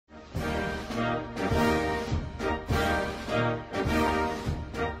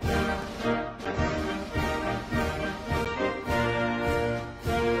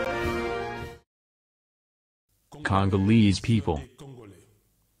Congolese people,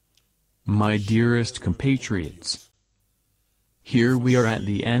 my dearest compatriots, here we are at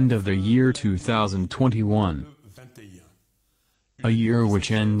the end of the year 2021, a year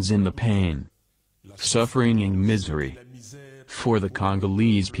which ends in the pain, suffering and misery for the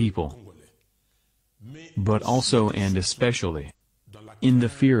Congolese people, but also and especially in the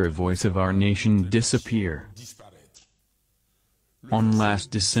fear of voice of our nation disappear. On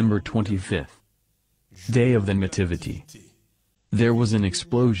last December 25th, day of the Nativity, there was an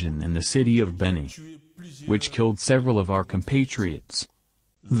explosion in the city of Beni, which killed several of our compatriots.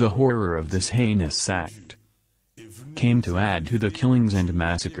 The horror of this heinous act came to add to the killings and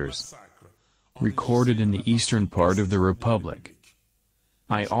massacres recorded in the eastern part of the Republic.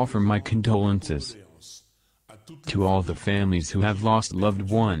 I offer my condolences to all the families who have lost loved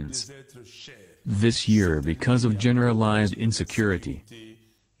ones this year because of generalized insecurity.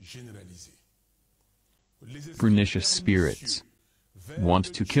 Pernicious spirits want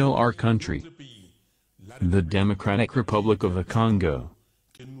to kill our country, the Democratic Republic of the Congo,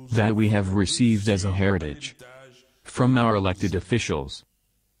 that we have received as a heritage from our elected officials.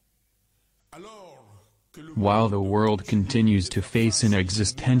 While the world continues to face an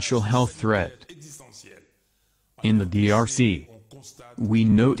existential health threat, in the DRC, we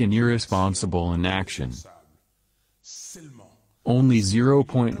note an irresponsible inaction. Only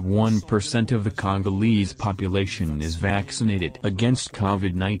 0.1% of the Congolese population is vaccinated against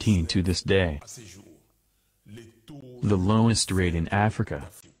COVID-19 to this day, the lowest rate in Africa.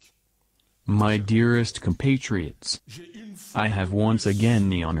 My dearest compatriots, I have once again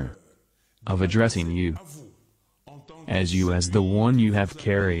the honor of addressing you, as the one you have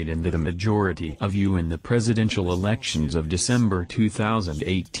carried and the majority of you in the presidential elections of December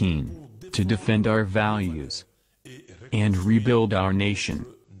 2018, to defend our values and rebuild our nation.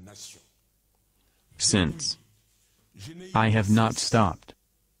 Since I have not stopped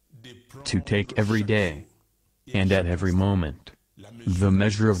to take every day and at every moment the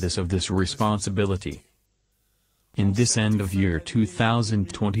measure of this responsibility. In this end of year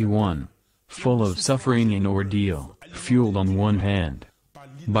 2021, full of suffering and ordeal, fueled on one hand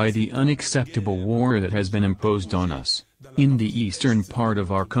by the unacceptable war that has been imposed on us in the eastern part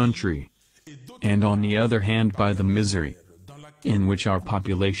of our country, and on the other hand by the misery in which our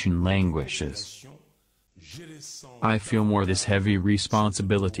population languishes, I feel more this heavy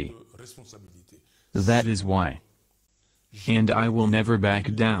responsibility. That is why. And I will never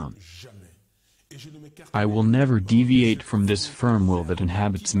back down. I will never deviate from this firm will that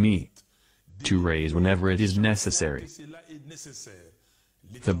inhabits me, to raise whenever it is necessary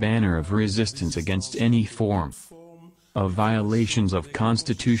the banner of resistance against any form of violations of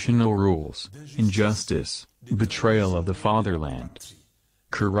constitutional rules, injustice, betrayal of the fatherland,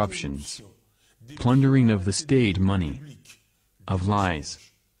 corruptions, plundering of the state money, of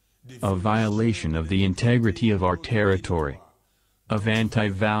lies, of violation of the integrity of our territory, of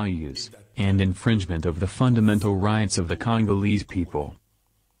anti-values, and infringement of the fundamental rights of the Congolese people.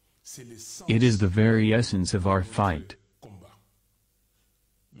 It is the very essence of our fight.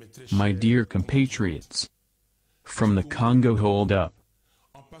 My dear compatriots, from the Congo hold-up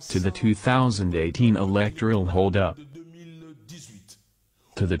to the 2018 electoral hold-up,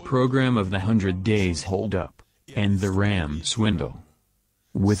 to the program of the 100 days hold-up, and the RAM swindle,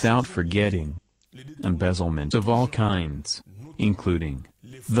 without forgetting embezzlement of all kinds, including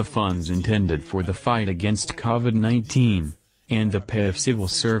the funds intended for the fight against COVID-19, and the pay of civil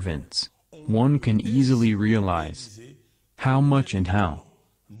servants, one can easily realize how much and how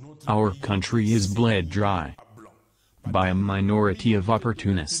our country is bled dry by a minority of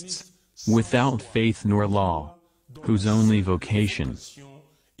opportunists, without faith nor law, whose only vocation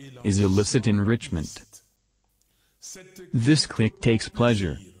is illicit enrichment. This clique takes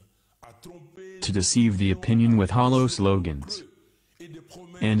pleasure to deceive the opinion with hollow slogans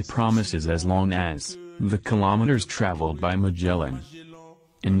and promises as long as the kilometers traveled by Magellan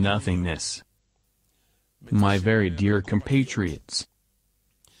in nothingness. My very dear compatriots,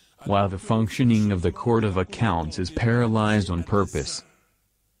 while the functioning of the Court of Accounts is paralyzed on purpose,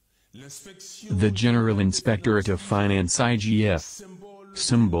 the General Inspectorate of Finance IGF,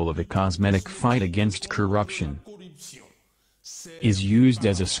 symbol of a cosmetic fight against corruption, is used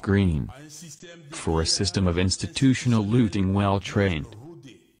as a screen for a system of institutional looting well trained.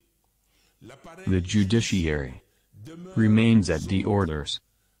 The judiciary remains at the orders.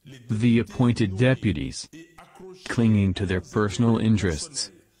 The appointed deputies, clinging to their personal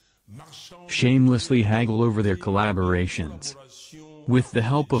interests, shamelessly haggle over their collaborations, with the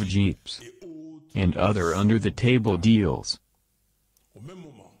help of jeeps and other under-the-table deals.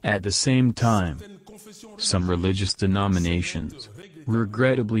 At the same time, some religious denominations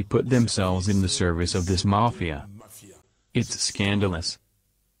regrettably put themselves in the service of this mafia. It's scandalous.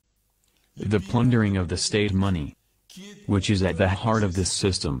 The plundering of the state money, which is at the heart of this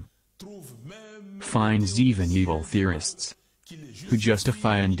system, finds even evil theorists who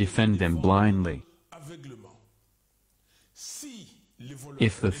justify and defend them blindly.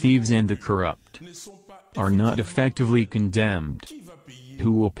 If the thieves and the corrupt are not effectively condemned,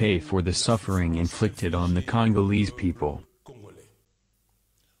 who will pay for the suffering inflicted on the Congolese people?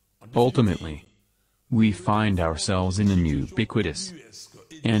 Ultimately, we find ourselves in an ubiquitous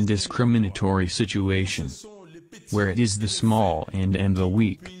and discriminatory situation, where it is the small and the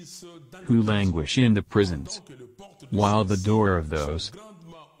weak who languish in the prisons, while the door of those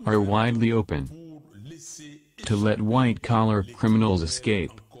are widely open to let white-collar criminals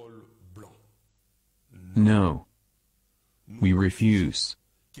escape. No. We refuse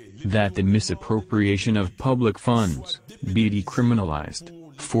that the misappropriation of public funds be decriminalized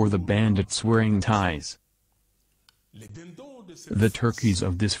for the bandits wearing ties. The turkeys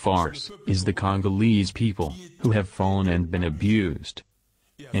of this farce is the Congolese people who have fallen and been abused.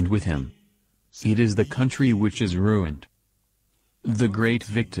 And with him, it is the country which is ruined. The great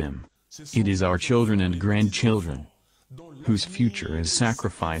victim, it is our children and grandchildren, whose future is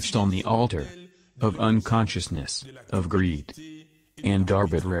sacrificed on the altar of unconsciousness, of greed, and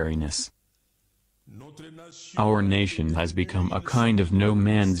arbitrariness. Our nation has become a kind of no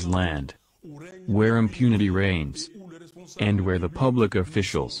man's land, where impunity reigns, and where the public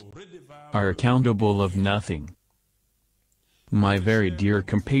officials are accountable of nothing. My very dear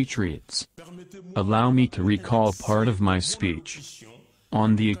compatriots, allow me to recall part of my speech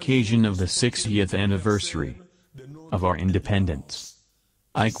on the occasion of the 60th anniversary of our independence.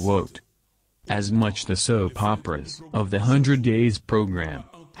 I quote, "As much the soap operas of the 100 Days program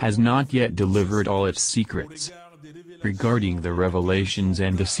has not yet delivered all its secrets regarding the revelations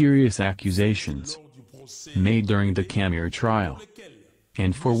and the serious accusations made during the Camure trial,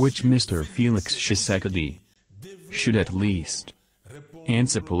 and for which Mr. Felix Tshisekedi should at least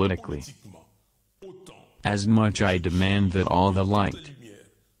answer politically. As much I demand that all the light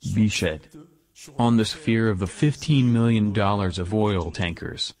be shed on the sphere of the $15 million of oil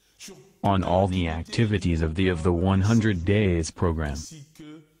tankers, on all the activities of the 100 Days program,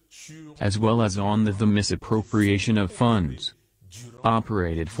 as well as on the misappropriation of funds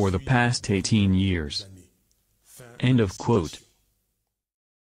operated for the past 18 years. End of quote.